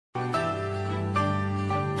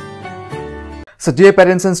So dear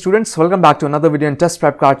parents and students, welcome back to another video on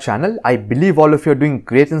Testprep Kart channel. I believe all of you are doing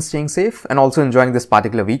great and staying safe and also enjoying this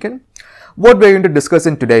particular weekend. What we are going to discuss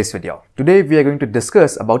in today's video. Today we are going to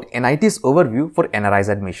discuss about NITs overview for NRIs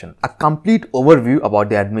admission. A complete overview about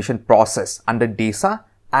the admission process under DASA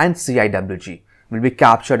and CIWG will be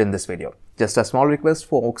captured in this video. Just a small request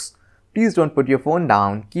folks, please don't put your phone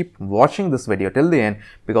down, keep watching this video till the end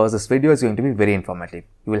because this video is going to be very informative.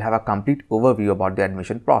 You will have a complete overview about the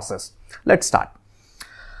admission process. Let's start.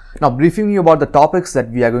 Now briefing you about the topics that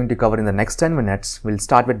we are going to cover in the next 10 minutes, we'll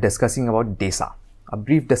start with discussing about DA.S.A. A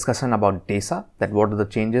brief discussion about DA.S.A, that what are the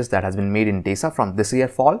changes that has been made in DA.S.A from this year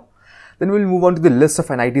fall. Then we'll move on to the list of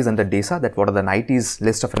NITs under DA.S.A, that what are the NITs,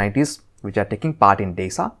 list of NITs which are taking part in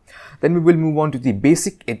DA.S.A. Then we will move on to the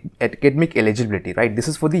basic academic eligibility, right? This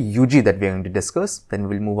is for the UG that we are going to discuss. Then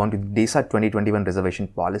we will move on to the DA.S.A 2021 reservation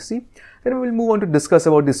policy. Then we will move on to discuss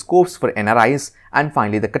about the scopes for NRIs and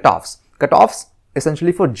finally the cutoffs. Cutoffs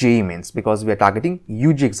essentially for JEE mains because we are targeting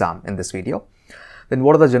UG exam in this video. Then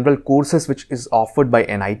what are the general courses which is offered by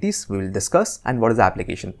NITs we will discuss, and what is the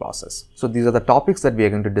application process. So these are the topics that we are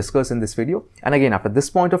going to discuss in this video. And again, after this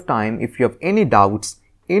point of time, if you have any doubts,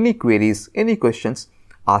 any queries, any questions,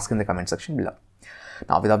 ask in the comment section below.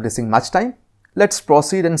 Now without wasting much time, let's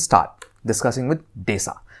proceed and start discussing with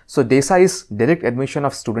DA.S.A. So DA.S.A is direct admission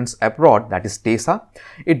of students abroad, that is DA.S.A.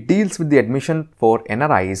 It deals with the admission for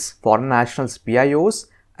NRIs, foreign nationals, PIOs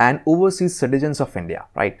and overseas citizens of India,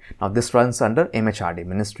 right? Now this runs under MHRD,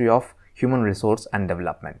 Ministry of Human Resource and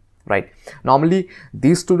Development, right? Normally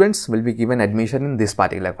these students will be given admission in these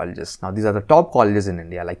particular colleges. Now these are the top colleges in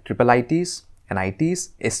India like IIITs,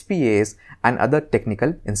 NITs, SPAs and other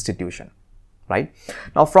technical institution, right?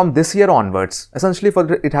 Now from this year onwards, essentially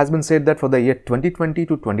it has been said that for the year 2020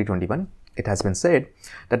 to 2021, it has been said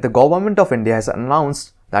that the government of India has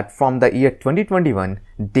announced that from the year 2021,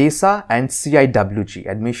 DA.S.A and CIWG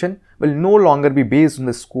admission will no longer be based on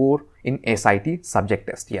the score in SIT subject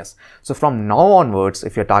test. Yes. So from now onwards,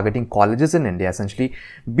 if you're targeting colleges in India, essentially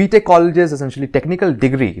BTech colleges, essentially technical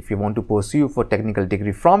degree, if you want to pursue for technical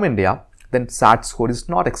degree from India, then SAT score is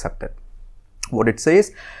not accepted. What it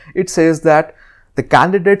says that the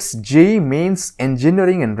candidates JEE mains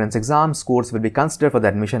engineering entrance exam scores will be considered for the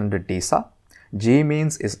admission under DA.S.A. JEE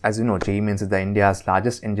mains is, as you know, JEE mains is the India's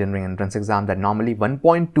largest engineering entrance exam that normally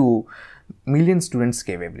 1.2 million students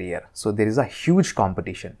give every year. So there is a huge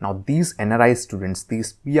competition. Now these NRI students,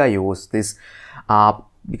 these PIOs, these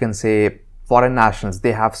you can say foreign nationals,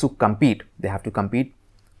 they have to compete. They have to compete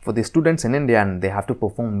for the students in India and they have to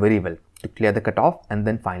perform very well to clear the cutoff, and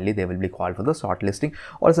then finally they will be called for the shortlisting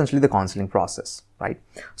or essentially the counseling process, right?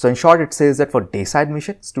 So in short, it says that for DA.S.A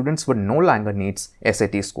admission, students would no longer need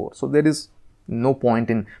SAT score. So there is no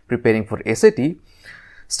point in preparing for SAT.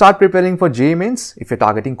 Start preparing for JEE mains if you're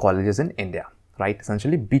targeting colleges in India, right?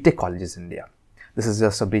 Essentially BTech colleges in India. This is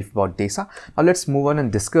just a brief about DA.S.A. Now let's move on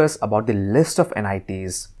and discuss about the list of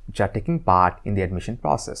NITs which are taking part in the admission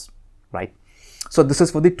process, right? So this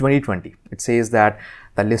is for the 2020. It says that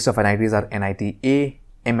the list of NITs are NIT A,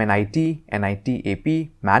 MNIT, NIT AP,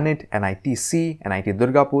 MANIT, NIT C, NIT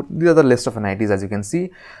Durgapur. These are the list of NITs as you can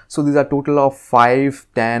see. So these are total of 5,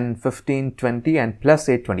 10, 15, 20 and plus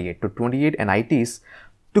 8, 28. So 28 NITs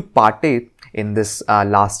took part in this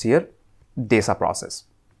last year DA.S.A process.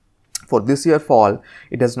 For this year fall,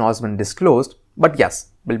 it has not been disclosed, but yes,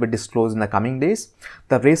 will be disclosed in the coming days.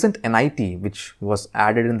 The recent NIT which was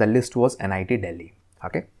added in the list was NIT Delhi.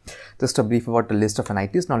 Okay, just a brief about the list of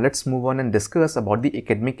NITs. Now let's move on and discuss about the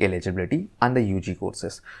academic eligibility and the UG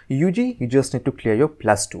courses. UG, you just need to clear your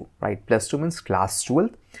 +2, right? +2 means class 12.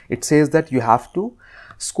 It says that you have to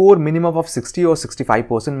score minimum of 60 or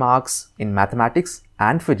 65% marks in mathematics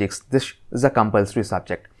and physics. This is a compulsory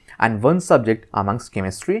subject and one subject amongst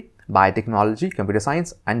chemistry, biotechnology, computer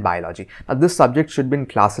science and biology. Now this subject should be in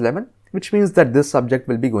class 11, which means that this subject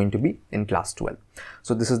will be going to be in class 12.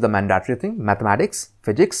 So this is the mandatory thing, mathematics,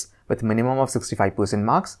 physics with minimum of 65%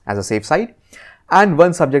 marks as a safe side and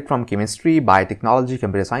one subject from chemistry, biotechnology,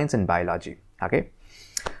 computer science and biology. Okay.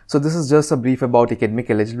 So this is just a brief about academic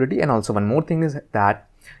eligibility, and also one more thing is that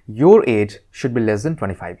your age should be less than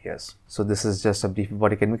 25 years. So this is just a brief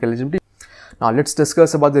about academic eligibility. Now let's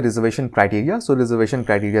discuss about the reservation criteria. So reservation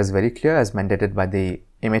criteria is very clear as mandated by the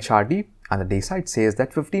MHRD and the DA.S.A. It says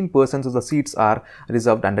that 15% of the seats are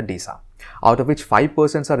reserved under DA.S.A, out of which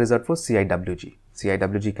 5% are reserved for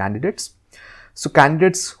CIWG candidates. So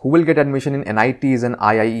candidates who will get admission in NITs and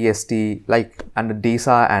IIEST, like under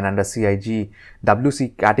D.A.S.A and under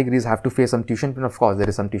CIWG categories, have to face some tuition fee. Of course, there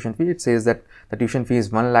is some tuition fee. It says that the tuition fee is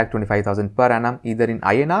 1,25,000 per annum, either in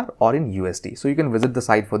INR or in USD. So you can visit the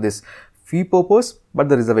site for this fee purpose, but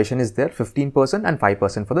the reservation is there, 15% and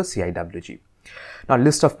 5% for the CIWG. Now,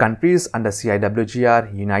 list of countries under CIWG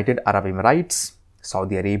are United Arab Emirates,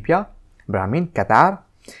 Saudi Arabia, Bahrain, Qatar,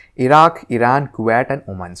 Iraq, Iran, Kuwait and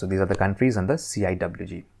Oman. So these are the countries under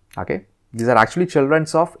CIWG. Okay, these are actually children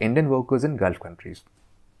of Indian workers in Gulf countries.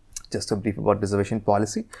 Just a brief about reservation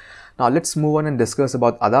policy. Now let's move on and discuss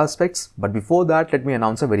about other aspects. But before that, let me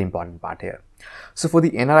announce a very important part here. So for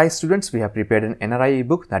the NRI students, we have prepared an NRI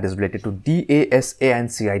ebook that is related to D.A.S.A and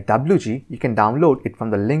CIWG. You can download it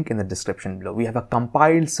from the link in the description below. We have a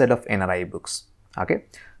compiled set of NRI books. Okay,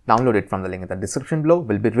 download it from the link in the description below.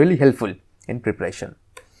 Will be really helpful in preparation.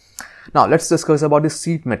 Now let's discuss about the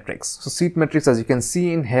seat metrics. So seat metrics, as you can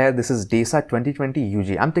see in here, this is D.A.S.A 2020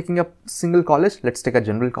 UG. I'm taking a single college. Let's take a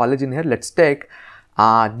general college in here. Let's take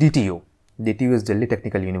DTU. DTU is Delhi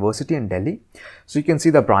Technical University in Delhi. So you can see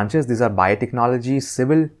the branches. These are biotechnology,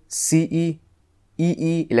 civil, CE,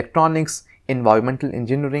 EE, electronics, environmental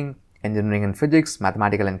engineering, engineering and physics,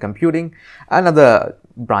 mathematical and computing, and other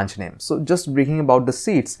branch names. So just breaking about the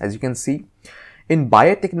seats, as you can see, in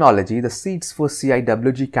biotechnology, the seats for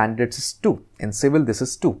CIWG candidates is 2. In civil, this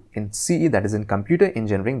is 2. In CE, that is in computer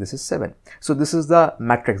engineering, this is 7. So this is the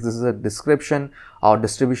matrix. This is a description or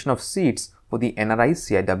distribution of seats for the NRI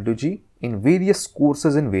CIWG in various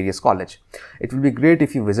courses in various college. It will be great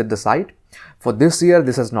if you visit the site. For this year,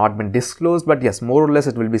 this has not been disclosed, but yes, more or less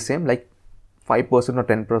it will be same, like 5% or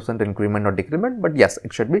 10% increment or decrement, but yes,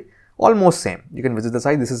 it should be almost same. You can visit the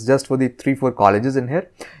site. This is just for the 3-4 colleges in here.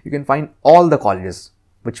 You can find all the colleges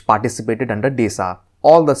which participated under D.A.S.A,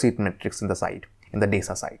 all the seat metrics in the site, in the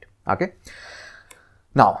D.A.S.A site. Okay.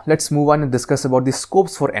 Now let's move on and discuss about the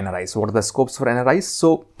scopes for NRIs. What are the scopes for NRIs?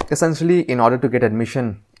 So essentially, in order to get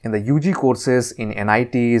admission in the UG courses in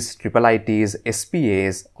NITs, IIITs,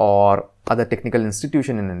 SPAs or other technical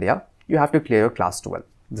institution in India, you have to clear your class 12.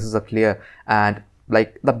 This is a clear and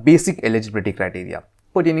like the basic eligibility criteria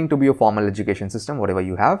pertaining to your formal education system, whatever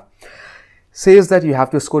you have, says that you have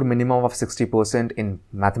to score minimum of 60% in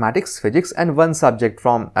mathematics, physics and one subject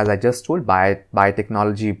from, as I just told,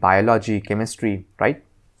 biotechnology, biology, chemistry, right?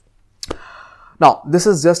 Now, this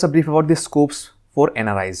is just a brief about the scopes for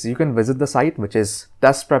NRIs. You can visit the site, which is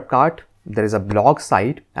Testprep Kart. There is a blog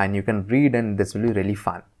site and you can read, and this will be really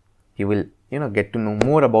fun. You will get to know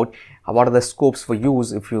more about what are the scopes for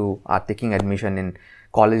use if you are taking admission in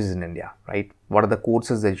colleges in India, right? What are the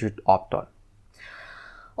courses that you should opt on?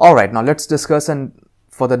 All right, now let's discuss and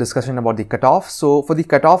further discussion about the cutoff. So for the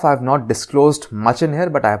cutoff, I have not disclosed much in here,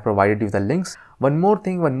 but I have provided you the links. One more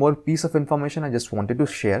thing, one more piece of information I just wanted to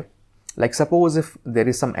share. Like suppose if there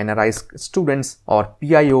is some NRI students or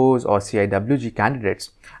PIOs or CIWG candidates,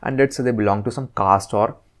 and let's say they belong to some caste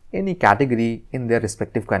or any category in their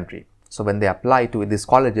respective country. So when they apply to these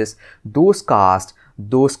colleges, those caste,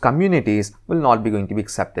 those communities will not be going to be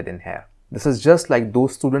accepted in here. This is just like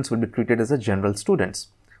those students will be treated as a general students.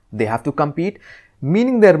 They have to compete,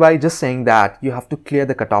 meaning thereby just saying that you have to clear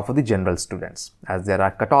the cutoff for the general students, as there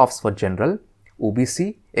are cutoffs for general,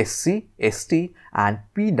 OBC, SC, ST and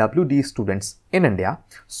PWD students in India.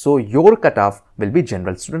 So your cutoff will be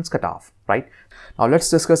general students cutoff, right? Now let's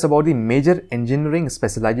discuss about the major engineering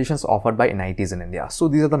specializations offered by NITs in India. So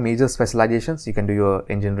these are the major specializations. You can do your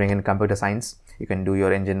engineering in computer science. You can do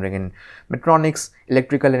your engineering in mechatronics,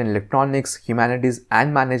 electrical and electronics, humanities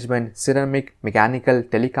and management, ceramic, mechanical,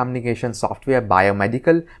 telecommunication, software,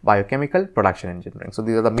 biomedical, biochemical, production engineering. So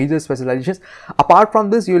these are the major specializations. Apart from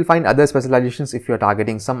this, you will find other specializations if you are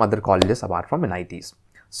targeting some other colleges apart from NITs.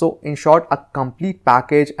 So in short, a complete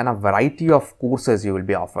package and a variety of courses you will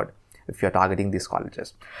be offered if you are targeting these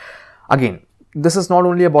colleges. Again, this is not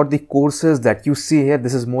only about the courses that you see here,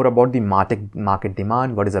 this is more about the market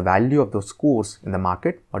demand. What is the value of those courses in the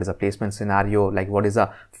market? What is the placement scenario? Like what is the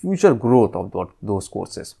future growth of those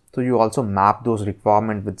courses? So you also map those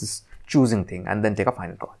requirements with this choosing thing and then take a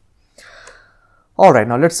final call. Alright,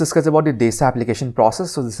 now let's discuss about the D.A.S.A application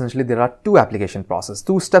process. So essentially there are two application process,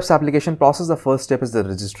 two steps application process. The first step is the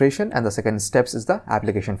registration and the second step is the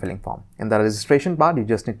application filling form. In the registration part, you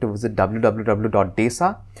just need to visit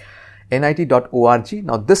www.dasanit.org.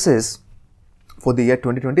 Now this is for the year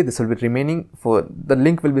 2020. This will be remaining for, the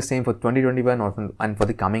link will be same for 2021 and for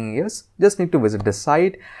the coming years. Just need to visit the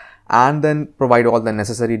site and then provide all the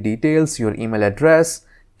necessary details, your email address,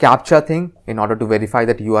 captcha thing in order to verify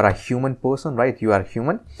that you are a human person, right? You are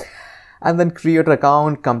human. And then create your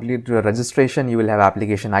account, complete your registration. You will have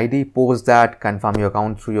application ID. Post that, confirm your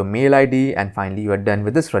account through your mail ID, and finally you are done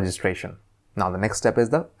with this registration. Now the next step is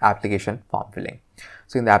the application form filling.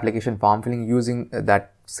 So in the application form filling, using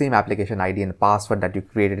that same application ID and password that you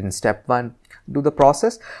created in step 1, do the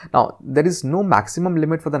process. Now there is no maximum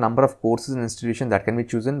limit for the number of courses and institutions that can be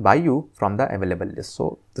chosen by you from the available list.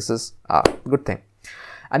 So this is a good thing.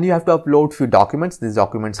 And you have to upload few documents. These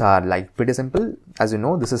documents are like pretty simple. As you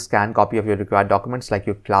know, this is scanned copy of your required documents like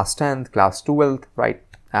your class 10th, class 12th, right?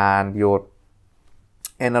 And your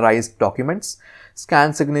NRIs documents,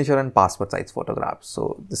 scan signature and passport size photographs.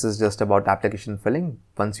 So this is just about application filling.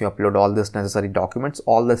 Once you upload all this necessary documents,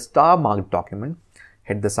 all the star marked document,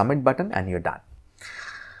 hit the submit button and you're done.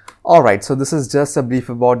 Alright, so this is just a brief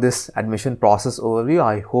about this admission process overview.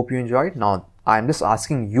 I hope you enjoyed. Now I'm just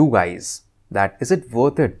asking you guys that is it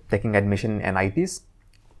worth it taking admission in NITs?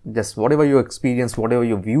 Just whatever your experience, whatever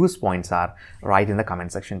your views points are, write in the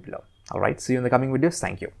comment section below. Alright, see you in the coming videos.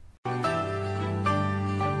 Thank you.